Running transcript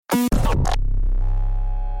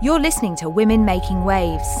You're listening to Women Making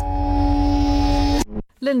Waves.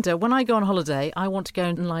 Linda, when I go on holiday, I want to go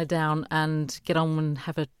and lie down and get on and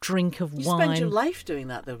have a drink of wine. You spend your life doing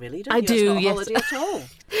that, though, really, don't you? I do, It's not a yes. holiday at all.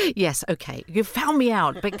 Yes, OK. You found me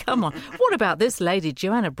out, but come on. What about this lady,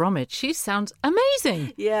 Joanna Bromwich? She sounds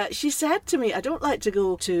amazing. Yeah, she said to me, I don't like to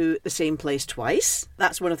go to the same place twice.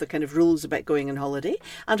 That's one of the kind of rules about going on holiday.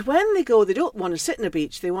 And when they go, they don't want to sit on a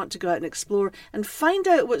beach. They want to go out and explore and find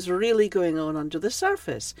out what's really going on under the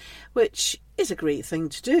surface, which is a great thing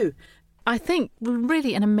to do. I think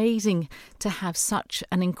really an amazing to have such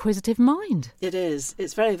an inquisitive mind. It is.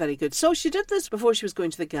 It's very, very good. So she did this before she was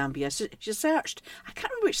going to the Gambia. She searched, I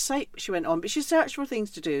can't remember which site she went on, but she searched for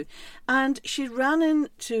things to do. And she ran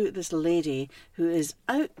into this lady who is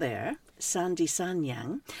out there, Sandy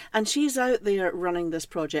Sanyang, and she's out there running this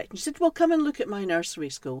project. And she said, well, come and look at my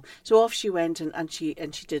nursery school. So off she went and she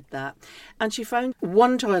did that. And she found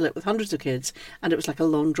one toilet with hundreds of kids, and it was like a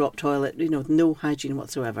long drop toilet, with no hygiene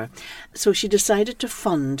whatsoever. So she decided to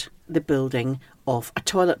fund the building of a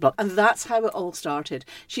toilet block. And that's how it all started.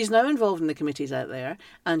 She's now involved in the committees out there,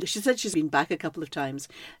 and she said she's been back a couple of times.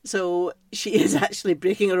 So she is actually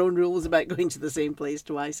breaking her own rules about going to the same place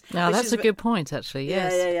twice. Now, that's a good point, actually,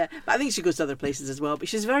 yes. Yeah. But I think she goes to other places as well. But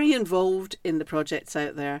she's very involved in the projects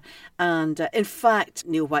out there. And in fact,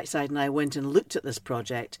 Neil Whiteside and I went and looked at this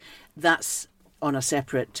project. That's on a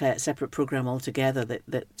separate programme altogether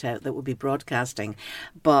that will be broadcasting.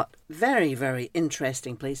 But very, very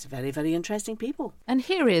interesting place, very, very interesting people. And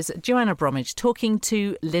here is Joanna Bromwich talking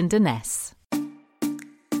to Linda Ness.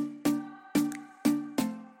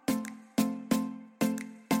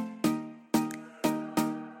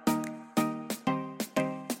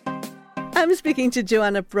 I'm speaking to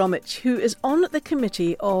Joanna Bromwich, who is on the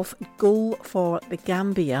committee of Goal for the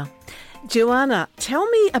Gambia. Joanna, tell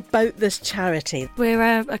me about this charity.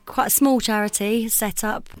 We're quite a small charity set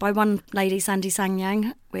up by one lady, Sandy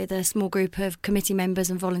Sanyang, with a small group of committee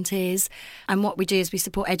members and volunteers. And what we do is we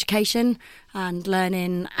support education and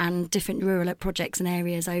learning and different rural projects and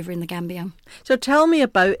areas over in the Gambia. So tell me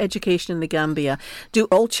about education in the Gambia. Do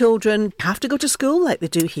all children have to go to school like they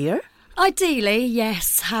do here? Ideally,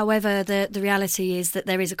 yes. However, the reality is that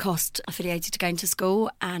there is a cost affiliated to going to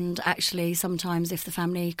school, and actually sometimes if the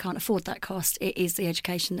family can't afford that cost, it is the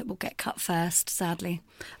education that will get cut first, sadly.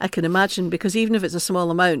 I can imagine, because even if it's a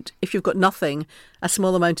small amount, if you've got nothing, a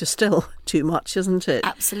small amount is still too much, isn't it?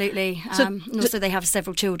 Absolutely. And also they have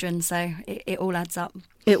several children, so it all adds up.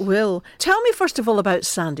 It will. Tell me first of all about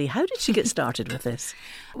Sandy. How did she get started with this?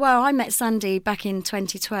 Well, I met Sandy back in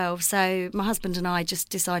 2012. So my husband and I just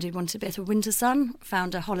decided we wanted a bit of winter sun,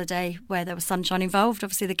 found a holiday where there was sunshine involved.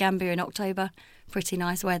 Obviously the Gambia in October, pretty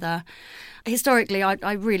nice weather. Historically,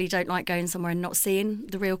 I really don't like going somewhere and not seeing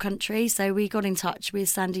the real country. So we got in touch with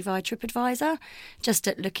Sandy via TripAdvisor, just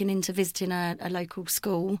at looking into visiting a local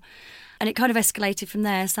school. And it kind of escalated from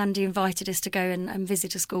there. Sandy invited us to go and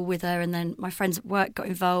visit a school with her, and then my friends at work got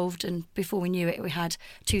involved, and before we knew it, we had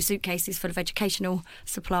 2 suitcases full of educational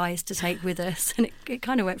supplies to take with us, and it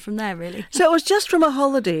kind of went from there, really. So it was just from a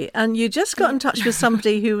holiday, and you just got in touch with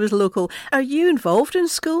somebody who was local. Are you involved in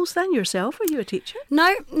schools then yourself? Are you a teacher?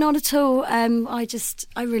 No, not at all. I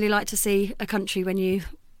really like to see a country when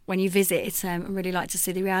you visit. I really like to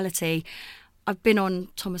see the reality. I've been on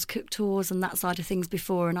Thomas Cook tours and that side of things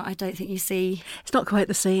before, and I don't think you see... It's not quite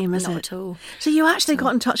the same, is it? Not at all. So you actually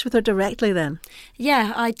got in touch with her directly then?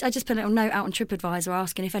 Yeah, I just put a little note out on TripAdvisor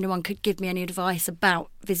asking if anyone could give me any advice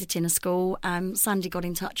about visiting a school. Sandy got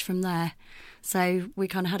in touch from there. So we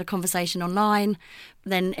kind of had a conversation online.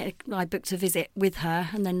 Then I booked a visit with her,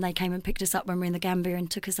 and then they came and picked us up when we were in the Gambia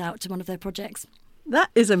and took us out to one of their projects.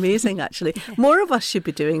 That is amazing, actually. More of us should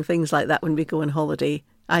be doing things like that when we go on holiday,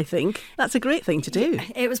 I think. That's a great thing to do.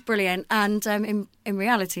 It was brilliant. And in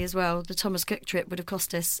reality as well, the Thomas Cook trip would have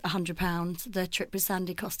cost us £100. The trip with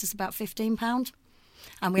Sandy cost us about £15.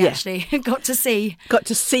 And we actually got to see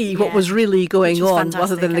what was really going on,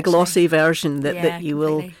 rather than the glossy version that you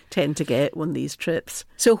will completely tend to get on these trips.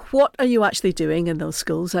 So what are you actually doing in those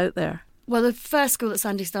schools out there? Well, the first school that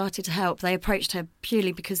Sandy started to help, they approached her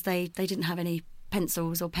purely because they didn't have any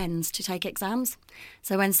pencils or pens to take exams.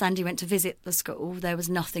 So when Sandy went to visit the school, there was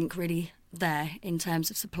nothing really there in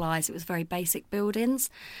terms of supplies. It was very basic buildings.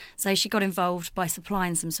 So she got involved by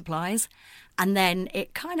supplying some supplies. And then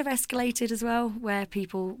it kind of escalated as well, where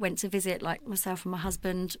people went to visit, like myself and my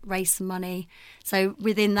husband, raised some money. So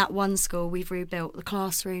within that one school, we've rebuilt the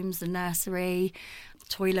classrooms, the nursery,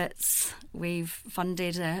 toilets. We've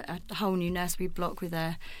funded a whole new nursery block with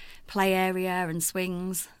a play area and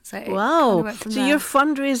swings. So wow. So you're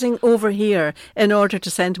fundraising over here in order to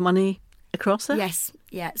send money across there? Yes,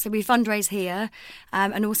 yeah. So we fundraise here,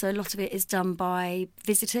 and also a lot of it is done by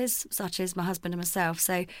visitors, such as my husband and myself.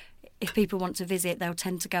 So if people want to visit, they'll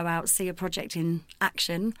tend to go out, see a project in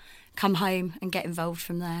action, come home and get involved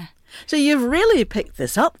from there. So you've really picked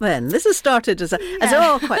this up then. This has started as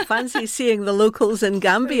quite fancy seeing the locals in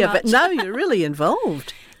Gambia, but now you're really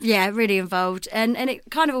involved. Yeah, really involved. And it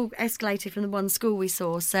kind of all escalated from the one school we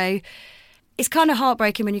saw. So it's kind of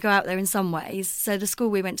heartbreaking when you go out there in some ways. So the school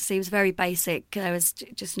we went to see was very basic. There was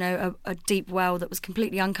just a deep well that was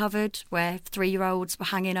completely uncovered where 3-year-olds were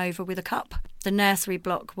hanging over with a cup. The nursery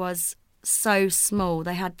block was so small.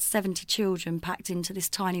 They had 70 children packed into this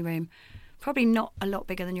tiny room. Probably not a lot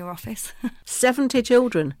bigger than your office. 70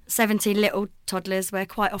 children? 70 little toddlers where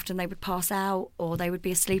quite often they would pass out or they would be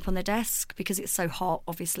asleep on their desk because it's so hot,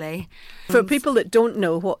 obviously. For people that don't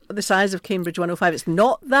know what the size of Cambridge 105, it's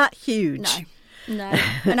not that huge. No.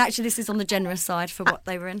 And actually this is on the generous side for what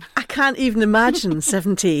they were in. I can't even imagine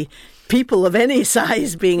 70 people of any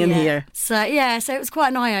size being in here. So it was quite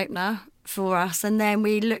an eye-opener for us. And then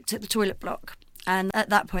we looked at the toilet block. And at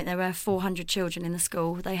that point, there were 400 children in the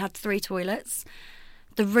school. They had 3 toilets.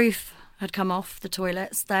 The roof had come off the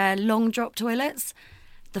toilets. They're long drop toilets.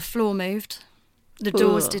 The floor moved. The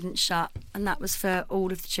doors didn't shut. And that was for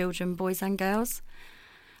all of the children, boys and girls.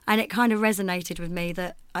 And it kind of resonated with me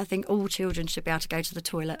that I think all children should be able to go to the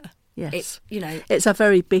toilet. Yes. It's a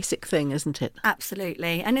very basic thing, isn't it?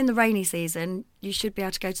 Absolutely. And in the rainy season, you should be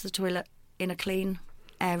able to go to the toilet in a clean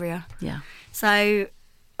area. Yeah. So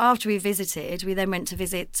after we visited, we then went to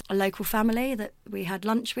visit a local family that we had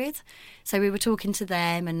lunch with. So we were talking to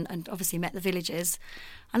them and obviously met the villagers.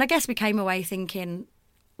 And I guess we came away thinking,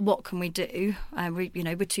 what can we do?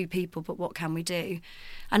 We're 2 people, but what can we do?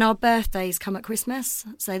 And our birthdays come at Christmas.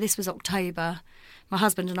 So this was October. My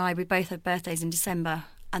husband and I, we both had birthdays in December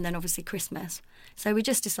and then obviously Christmas. So we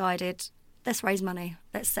just decided, let's raise money.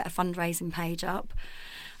 Let's set a fundraising page up.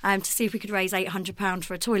 To see if we could raise £800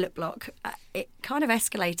 for a toilet block. It kind of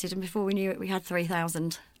escalated, and before we knew it, we had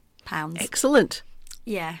 £3,000. Excellent.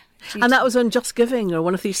 Yeah. And that was on Just Giving or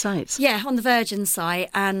one of these sites? Yeah, on the Virgin site,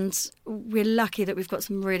 and we're lucky that we've got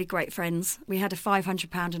some really great friends. We had a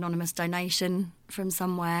 £500 anonymous donation from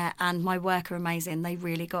somewhere, and my work are amazing. They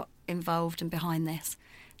really got involved and behind this.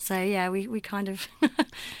 So, yeah, we kind of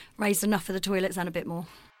raised enough for the toilets and a bit more.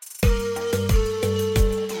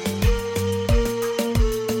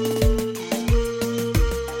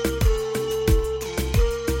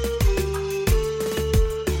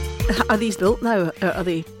 Are these built now? Are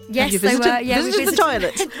they? Yes, have you they visited, were. Yeah, visited the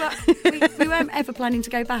toilets? Well, we weren't ever planning to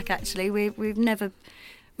go back. Actually, we're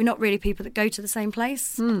not really people that go to the same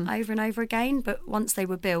place over and over again. But once they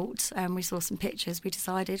were built, and we saw some pictures, we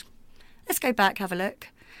decided, let's go back, have a look.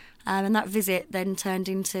 And that visit then turned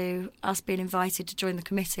into us being invited to join the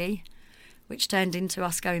committee, which turned into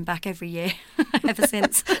us going back every year ever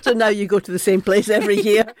since. So now you go to the same place every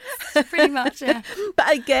year. Pretty much, yeah. But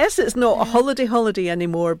I guess it's not a holiday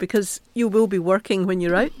anymore because you will be working when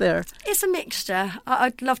you're out there. It's a mixture.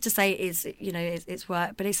 I'd love to say it is, it's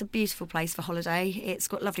work, but it's a beautiful place for holiday. It's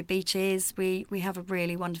got lovely beaches. We have a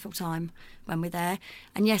really wonderful time when we're there.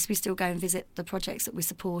 And yes, we still go and visit the projects that we're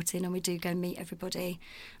supporting, and we do go and meet everybody.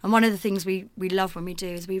 And one of the things we love when we do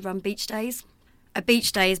is we run beach days. A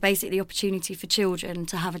beach day is basically the opportunity for children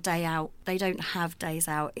to have a day out. They don't have days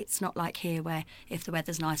out. It's not like here where if the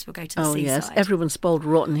weather's nice, we'll go to the seaside. Oh, yes. Everyone's spoiled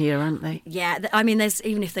rotten here, aren't they? Yeah. I mean,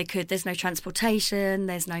 even if they could, there's no transportation,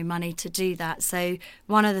 there's no money to do that. So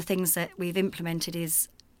one of the things that we've implemented is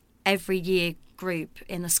every year group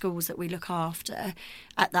in the schools that we look after,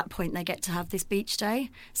 at that point they get to have this beach day.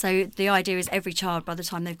 So the idea is every child, by the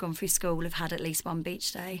time they've gone through school, have had at least one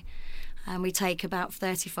beach day. And we take about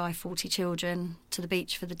 35, 40 children to the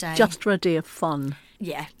beach for the day. Just for a day of fun?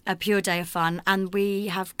 Yeah, a pure day of fun. And we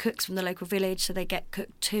have cooks from the local village, so they get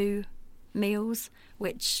cooked 2 meals,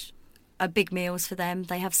 which are big meals for them.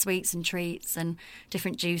 They have sweets and treats and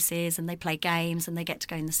different juices, and they play games, and they get to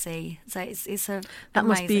go in the sea. So it's that amazing.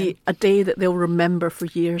 Must be a day that they'll remember for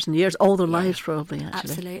years and years, all their lives probably,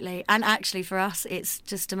 actually. Absolutely. And actually for us, it's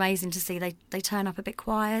just amazing to see they turn up a bit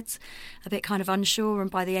quiet, a bit kind of unsure,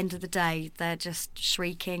 and by the end of the day, they're just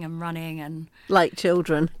shrieking and running and... Like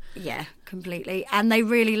children. Yeah, completely. And they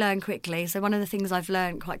really learn quickly. So one of the things I've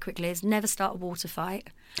learned quite quickly is never start a water fight.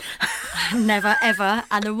 Never, ever.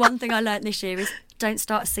 And the one thing I learnt this year is don't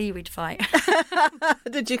start a seaweed fight.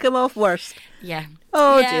 Did you come off worse? Yeah.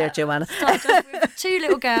 Oh, yeah. Dear Joanna. Started off with 2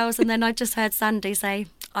 little girls, and then I just heard Sandy say,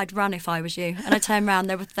 I'd run if I was you. And I turned around,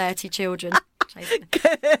 there were 30 children.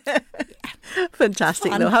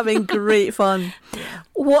 Fantastic, though. Having great fun.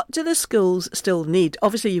 What do the schools still need?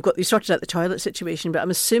 Obviously, you sorted out the toilet situation, but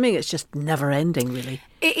I'm assuming it's just never ending, really.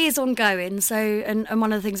 It is ongoing. So, and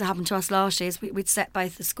one of the things that happened to us last year is we'd set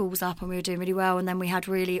both the schools up and we were doing really well, and then we had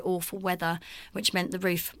really awful weather, which meant the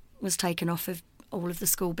roof was taken off of all of the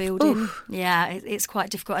school building. Oof. Yeah, it's quite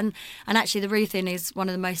difficult. And actually the roofing is one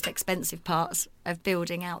of the most expensive parts of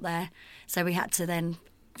building out there. So we had to then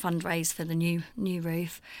fundraise for the new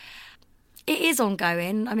roof. It is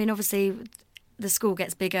ongoing. I mean, obviously the school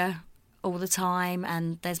gets bigger all the time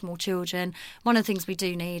and there's more children. One of the things we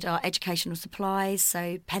do need are educational supplies,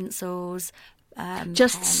 so pencils,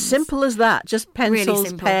 just pens. Simple as that. Just pencils,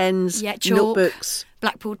 really pens, chalk, notebooks.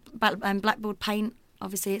 Blackboard paint.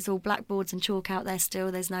 Obviously, it's all blackboards and chalk out there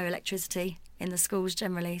still. There's no electricity in the schools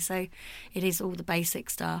generally, so it is all the basic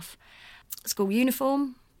stuff. School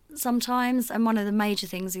uniform sometimes, and one of the major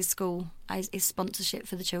things is sponsorship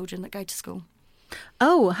for the children that go to school.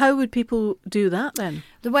 Oh, how would people do that then?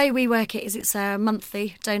 The way we work it is it's a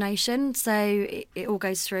monthly donation, so it all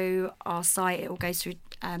goes through our site, it all goes through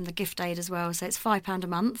the gift aid as well, so it's £5 a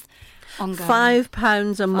month. Ongoing.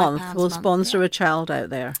 £5 a month will sponsor a child out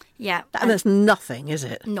there. Yeah. And that's nothing, is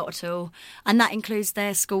it? Not at all. And that includes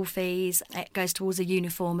their school fees. It goes towards a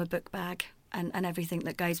uniform, a book bag and everything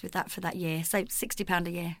that goes with that for that year. So £60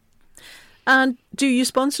 a year. And do you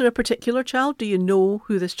sponsor a particular child? Do you know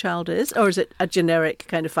who this child is? Or is it a generic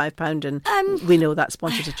kind of £5 and we know that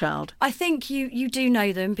sponsors a child? I think you do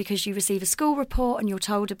know them because you receive a school report and you're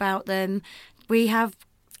told about them. We have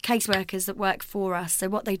caseworkers that work for us, so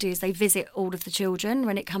what they do is they visit all of the children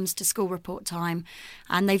when it comes to school report time,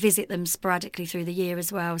 and they visit them sporadically through the year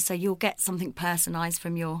as well, so you'll get something personalised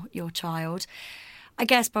from your child. I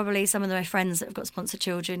guess probably some of my friends that have got sponsored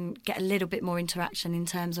children get a little bit more interaction in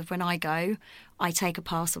terms of when I go, I take a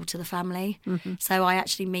parcel to the family. Mm-hmm. So I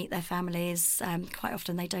actually meet their families. Quite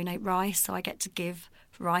often they donate rice, so I get to give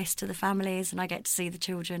rice to the families and I get to see the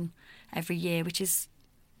children every year, which is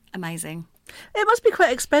amazing. It must be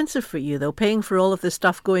quite expensive for you, though, paying for all of this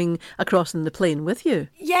stuff going across in the plane with you.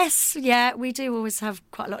 Yes, yeah, we do always have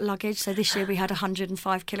quite a lot of luggage. So this year we had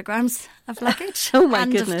 105 kilograms of luggage. Oh, my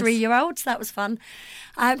and goodness. And a 3-year-old, so that was fun.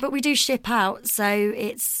 But we do ship out, so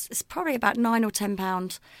it's probably about £9 or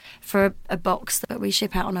 £10 for a box that we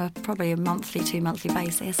ship out on probably a monthly, 2-monthly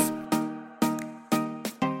basis.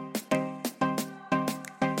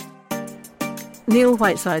 Neil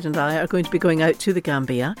Whiteside and I are going to be going out to the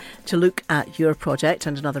Gambia to look at your project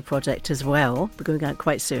and another project as well. We're going out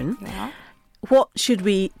quite soon. Yeah. What should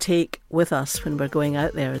we take with us when we're going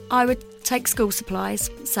out there? I would take school supplies,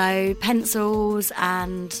 so pencils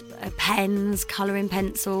and pens, colouring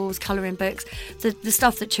pencils, colouring books, the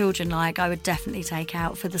stuff that children like. I would definitely take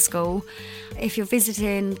out for the school. If you're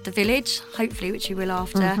visiting the village, hopefully, which you will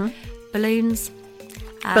after, balloons.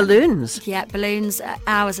 Balloons? Yeah, balloons,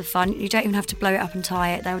 hours of fun. You don't even have to blow it up and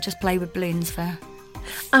tie it. They'll just play with balloons for...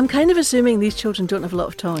 I'm kind of assuming these children don't have a lot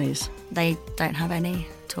of toys. They don't have any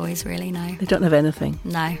toys, really, no. They don't have anything?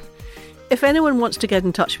 No. If anyone wants to get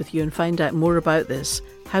in touch with you and find out more about this,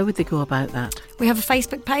 how would they go about that? We have a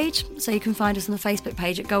Facebook page, so you can find us on the Facebook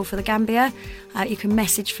page at Goal for the Gambia. You can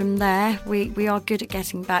message from there. We are good at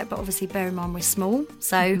getting back, but obviously bear in mind we're small,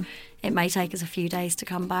 so it may take us a few days to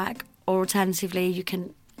come back. Or alternatively, you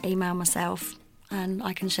can email myself and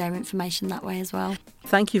I can share information that way as well.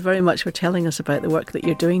 Thank you very much for telling us about the work that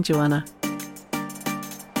you're doing, Joanna.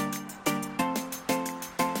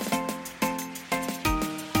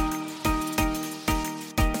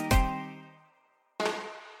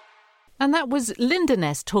 And that was Linda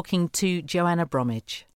Ness talking to Joanna Bromwich.